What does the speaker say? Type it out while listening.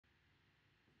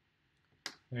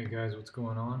Hey guys, what's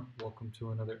going on? Welcome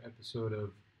to another episode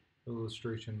of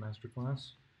Illustration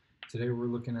Masterclass. Today we're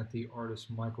looking at the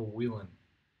artist Michael Whelan,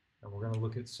 and we're going to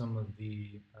look at some of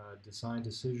the design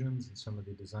decisions and some of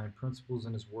the design principles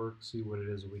in his work, see what it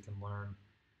is that we can learn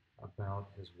about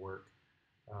his work.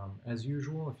 As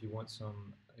usual, if you want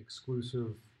some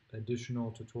exclusive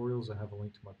additional tutorials, I have a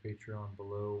link to my Patreon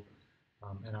below,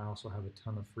 and I also have a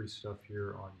ton of free stuff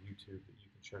here on YouTube that you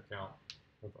can check out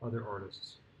of other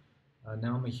artists.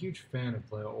 Now, I'm a huge fan of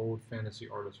the old fantasy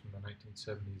artists from the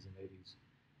 1970s and 80s.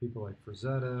 People like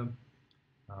Frazetta,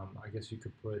 I guess you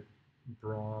could put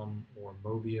Brahm or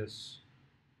Mobius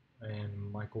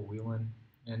and Michael Whelan,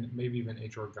 and maybe even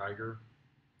H.R. Geiger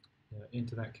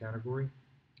into that category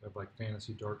of like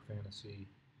fantasy, dark fantasy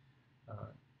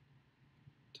uh,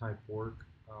 type work.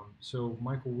 So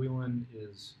Michael Whelan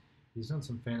he's done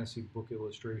some fantasy book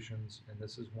illustrations, and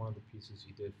this is one of the pieces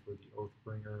he did for the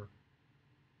Oathbringer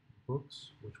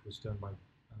books, which was done by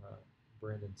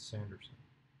Brandon Sanderson,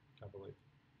 I believe.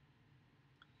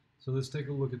 So let's take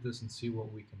a look at this and see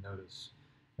what we can notice.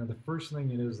 Now, the first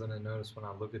thing it is that I notice when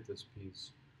I look at this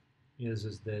piece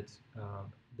is that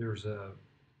there's a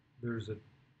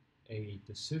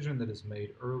decision that is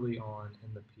made early on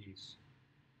in the piece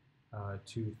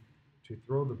to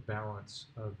throw the balance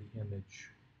of the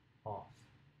image off,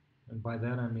 and by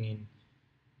that I mean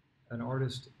an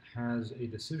artist has a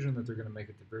decision that they're going to make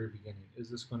at the very beginning. Is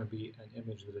this going to be an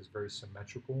image that is very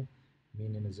symmetrical,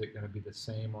 meaning is it going to be the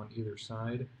same on either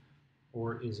side,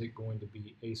 or is it going to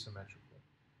be asymmetrical?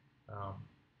 Um,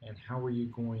 and how are you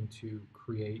going to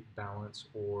create balance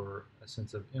or a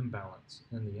sense of imbalance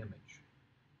in the image?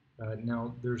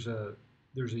 Now, there's a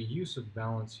use of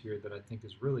balance here that I think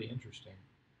is really interesting,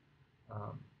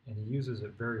 and he uses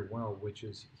it very well, which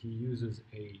is he uses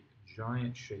a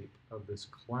giant shape of this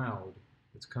cloud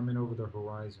that's coming over the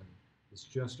horizon. It's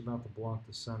just about to block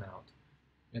the sun out.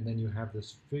 And then you have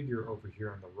this figure over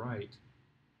here on the right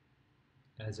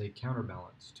as a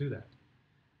counterbalance to that,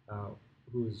 uh,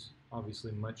 who is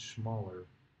obviously much smaller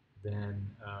than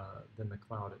the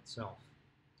cloud itself.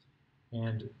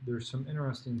 And there's some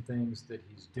interesting things that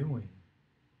he's doing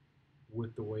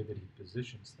with the way that he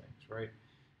positions things, right?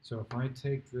 So if I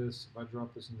take this, if I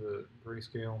drop this into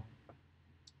grayscale,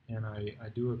 and I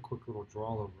do a quick little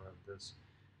draw over of this,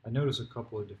 I notice a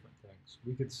couple of different things.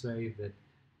 We could say that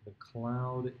the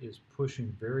cloud is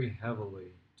pushing very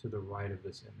heavily to the right of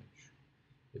this image.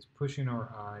 It's pushing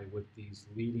our eye with these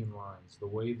leading lines. The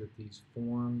way that these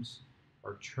forms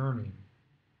are churning,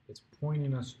 it's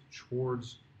pointing us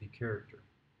towards the character,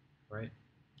 right?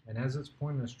 And as it's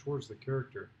pointing us towards the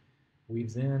character, we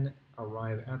then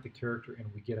arrive at the character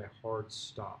and we get a hard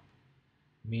stop,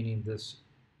 meaning this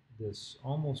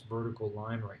almost vertical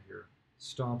line right here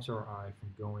stops our eye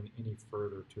from going any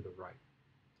further to the right.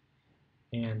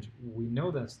 And we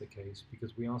know that's the case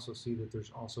because we also see that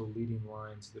there's also leading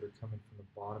lines that are coming from the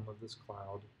bottom of this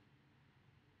cloud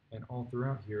and all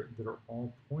throughout here that are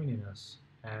all pointing us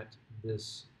at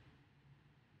this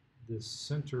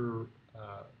center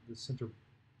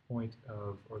point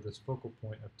of, or this focal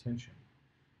point of tension,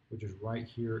 which is right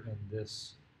here in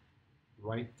this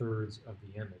right thirds of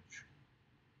the image,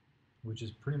 which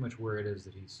is pretty much where it is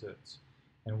that he sits.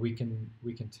 And we can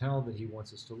tell that he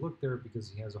wants us to look there because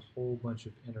he has a whole bunch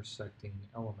of intersecting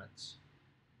elements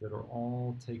that are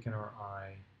all taking our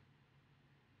eye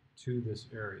to this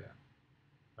area,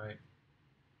 right?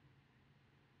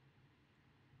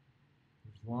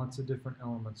 There's lots of different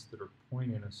elements that are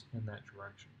pointing us in that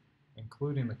direction,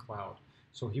 including the cloud.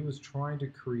 So he was trying to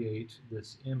create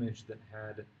this image that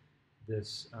had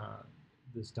this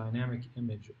this dynamic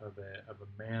image of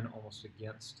a man almost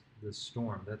against this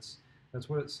storm. That's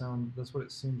what it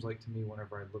seems like to me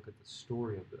whenever I look at the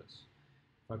story of this.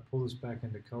 If I pull this back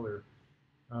into color,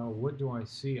 what do I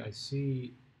see? I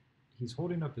see he's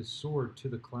holding up his sword to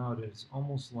the cloud, and it's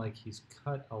almost like he's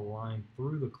cut a line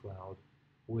through the cloud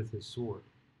with his sword,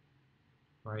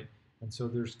 right? And so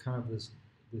there's kind of this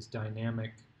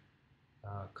dynamic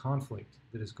conflict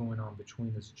that is going on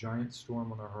between this giant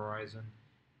storm on the horizon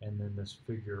and then this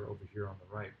figure over here on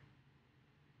the right.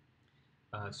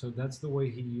 So that's the way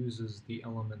he uses the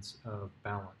elements of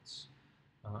balance,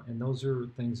 and those are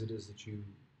things it is that you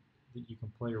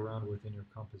can play around with in your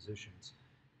compositions,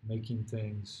 making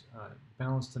things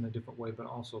balanced in a different way, but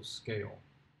also scale,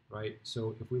 right?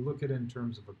 So if we look at it in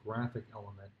terms of a graphic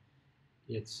element,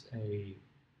 he's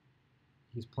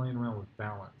playing around with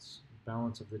balance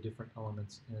of the different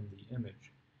elements in the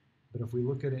image. But if we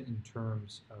look at it in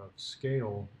terms of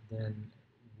scale, then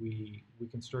we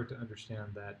can start to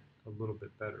understand that a little bit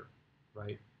better,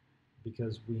 right?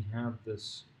 Because we have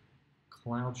this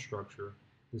cloud structure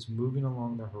this moving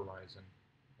along the horizon,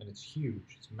 and it's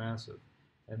huge, it's massive.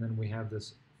 And then we have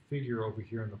this figure over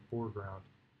here in the foreground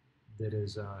that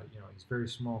is, he's very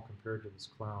small compared to this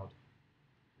cloud.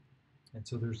 And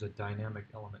so there's a dynamic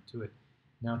element to it.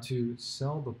 Now, to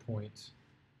sell the point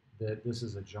that this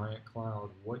is a giant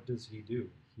cloud, what does he do?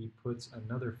 He puts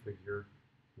another figure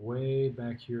way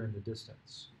back here in the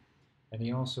distance. And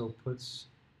he also puts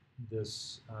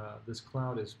this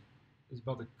cloud is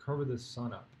about to cover the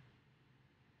sun up.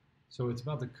 So it's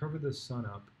about to cover the sun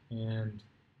up, and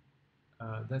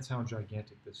that's how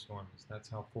gigantic this storm is. That's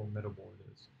how formidable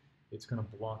it is. It's going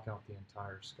to block out the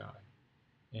entire sky,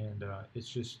 and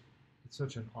it's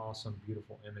such an awesome,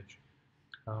 beautiful image.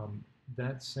 Um,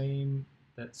 that same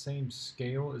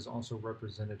scale is also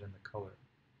represented in the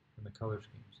color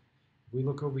schemes. If we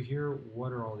look over here,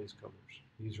 what are all these colors?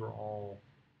 These are all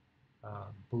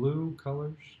blue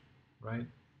colors, right?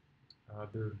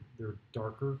 They're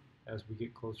darker as we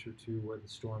get closer to where the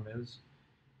storm is.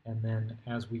 And then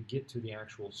as we get to the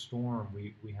actual storm,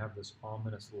 we have this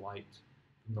ominous light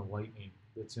from the lightning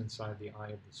that's inside the eye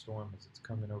of the storm as it's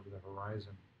coming over the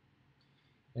horizon.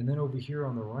 And then over here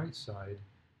on the right side,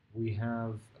 we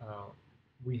have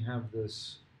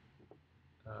this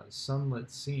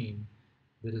sunlit scene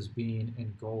that is being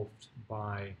engulfed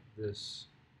by this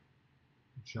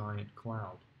giant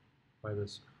cloud, by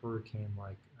this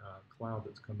hurricane-like cloud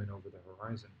that's coming over the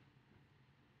horizon.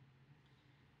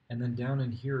 And then down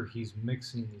in here, he's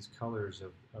mixing these colors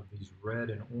of these red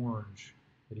and orange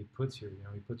that he puts here.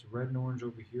 He puts red and orange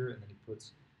over here, and then he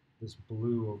puts this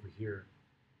blue over here.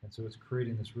 And so it's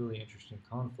creating this really interesting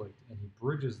conflict, and he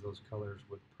bridges those colors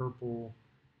with purple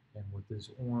and with this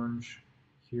orange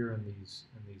here in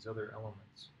these other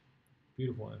elements.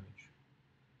 Beautiful image.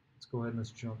 Let's go ahead and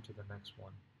let's jump to the next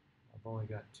one. I've only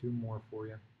got two more for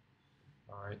you.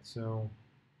 All right, so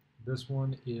this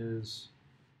one is,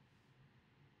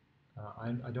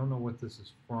 I don't know what this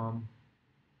is from,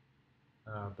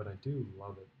 but I do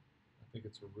love it. I think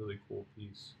it's a really cool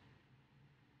piece.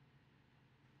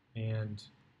 And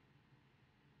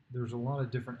there's a lot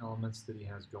of different elements that he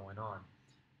has going on.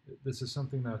 This is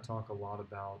something that I talk a lot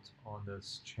about on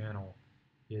this channel,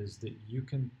 is that you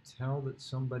can tell that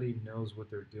somebody knows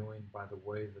what they're doing by the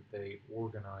way that they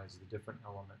organize the different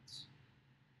elements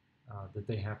that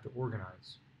they have to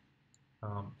organize.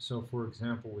 So for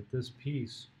example, with this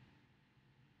piece,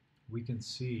 we can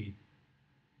see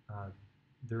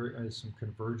there is some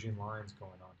converging lines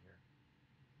going on here.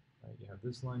 Right? You have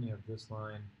this line, you have this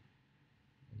line,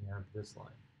 and you have this line.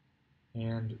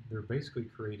 And they're basically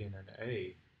creating an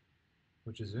A,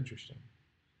 which is interesting.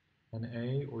 An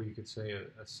A, or you could say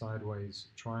a sideways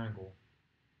triangle,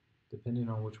 depending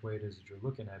on which way it is that you're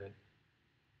looking at it.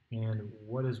 And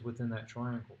what is within that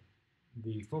triangle?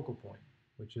 The focal point,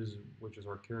 which is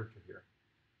our character here.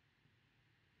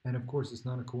 And of course, it's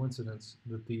not a coincidence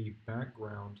that the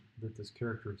background that this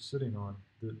character is sitting on,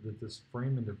 that this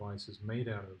framing device is made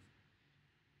out of,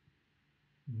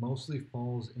 mostly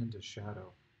falls into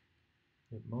shadow.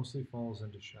 It mostly falls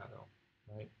into shadow,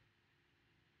 right?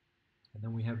 And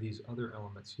then we have these other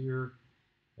elements here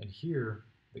and here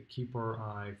that keep our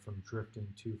eye from drifting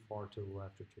too far to the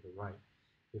left or to the right.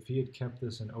 If he had kept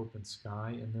this an open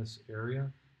sky in this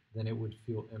area, then it would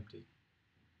feel empty.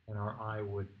 And our eye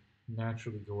would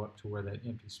naturally go up to where that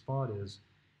empty spot is.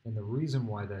 And the reason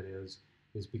why that is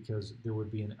because there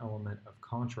would be an element of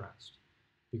contrast.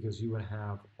 Because you would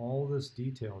have all this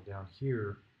detail down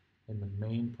here in the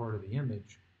main part of the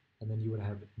image, and then you would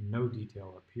have no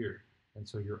detail up here. And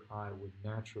so your eye would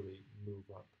naturally move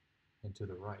up and to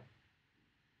the right.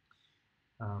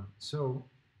 So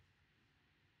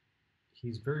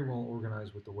he's very well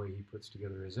organized with the way he puts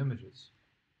together his images.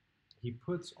 He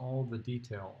puts all the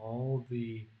detail, all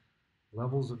the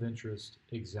levels of interest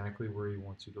exactly where he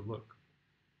wants you to look.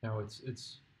 Now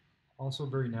it's also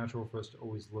very natural for us to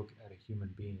always look at a human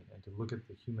being and to look at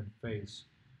the human face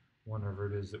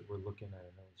whenever it is that we're looking at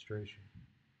an illustration.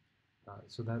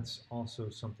 So that's also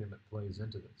something that plays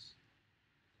into this.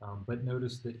 But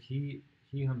notice that he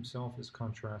himself is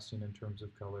contrasting in terms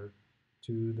of color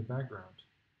to the background.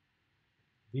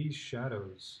 These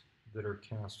shadows that are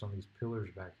cast on these pillars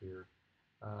back here,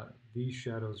 these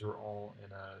shadows are all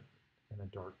in a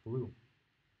dark blue,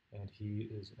 and he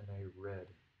is in a red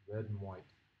and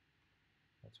white.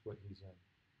 That's what he's in.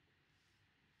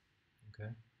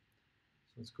 Okay,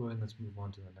 so let's go ahead and let's move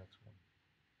on to the next one.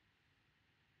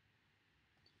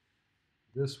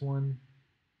 This one,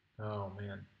 oh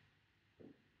man,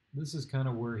 this is kind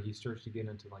of where he starts to get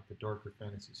into like the darker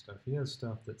fantasy stuff. He has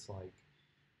stuff that's like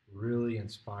really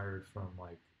inspired from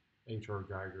like H.R.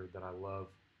 Geiger that I love.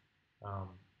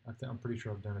 I'm pretty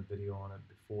sure I've done a video on it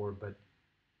before, but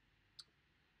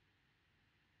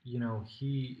you know,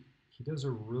 he does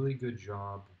a really good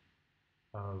job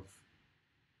of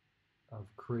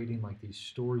creating like these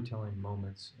storytelling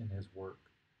moments in his work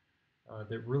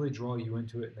that really draw you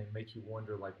into it, and they make you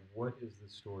wonder like, what is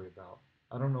this story about?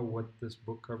 I don't know what this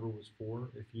book cover was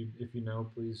for. If you know,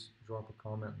 please drop a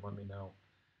comment and let me know,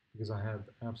 because I have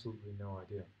absolutely no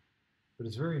idea. But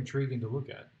it's very intriguing to look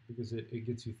at because it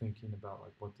gets you thinking about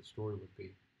like what the story would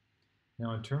be.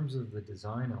 Now, in terms of the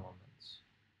design elements,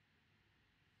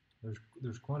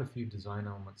 there's quite a few design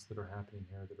elements that are happening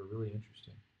here that are really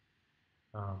interesting.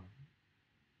 Um,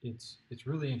 it's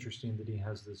really interesting that he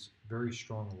has this very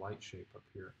strong light shape up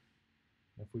here.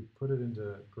 If we put it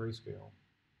into grayscale,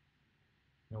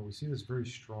 you know, we see this very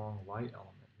strong light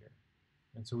element here.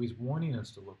 And so he's wanting us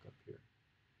to look up here.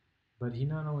 But he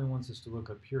not only wants us to look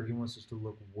up here, he wants us to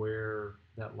look where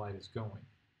that light is going,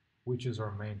 which is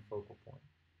our main focal point,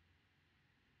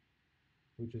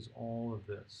 which is all of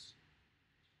this.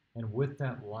 And with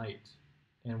that light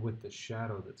and with the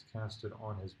shadow that's casted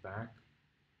on his back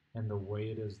and the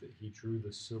way it is that he drew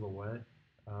the silhouette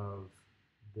of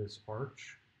this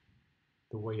arch,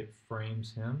 the way it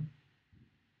frames him,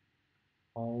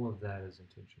 all of that is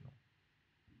intentional.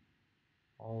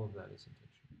 All of that is intentional.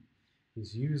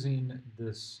 He's using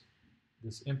this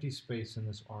empty space in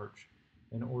this arch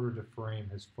in order to frame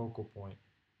his focal point,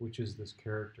 which is this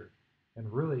character. And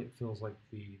really, it feels like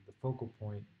the focal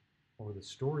point or the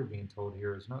story being told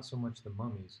here is not so much the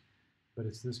mummies, but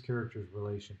it's this character's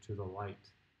relation to the light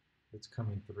that's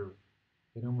coming through.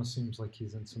 It almost seems like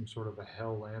he's in some sort of a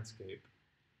hell landscape,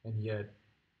 and yet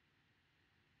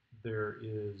there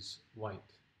is light,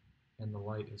 and the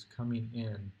light is coming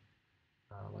in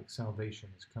like salvation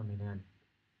is coming in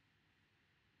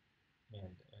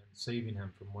and saving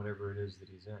him from whatever it is that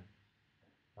he's in.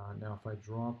 Now, if I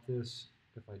drop this,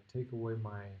 if I take away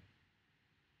my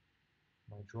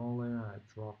draw layer, I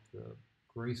drop the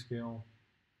grayscale,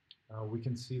 we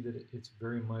can see that it's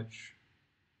very much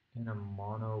in a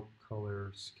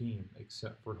monocolor scheme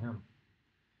except for him,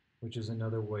 which is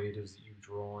another way it is that you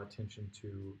draw attention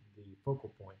to the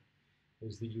focal point,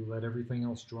 is that you let everything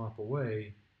else drop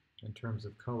away in terms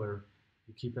of color.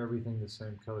 You keep everything the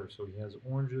same color. So he has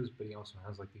oranges, but he also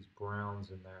has like these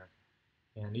browns in there.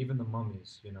 And even the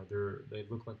mummies, you know, they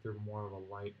look like they're more of a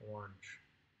light orange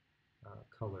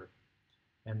color.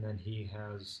 And then he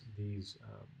has these,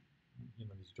 you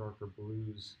know, these darker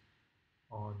blues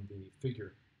on the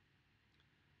figure.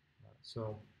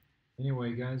 So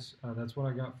anyway, guys, that's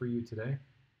what I got for you today.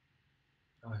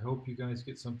 I hope you guys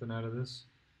get something out of this.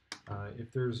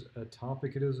 If there's a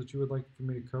topic it is that you would like for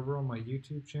me to cover on my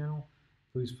YouTube channel,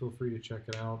 please feel free to check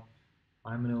it out.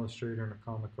 I'm an illustrator and a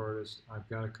comic artist. I've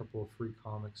got a couple of free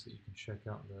comics that you can check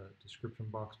out in the description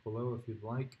box below if you'd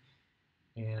like.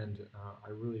 And I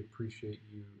really appreciate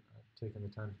you taking the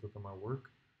time to look at my work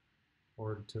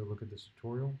or to look at this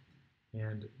tutorial.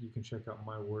 And you can check out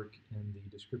my work in the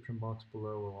description box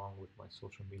below along with my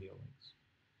social media links.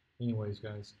 Anyways,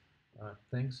 guys,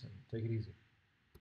 thanks and take it easy.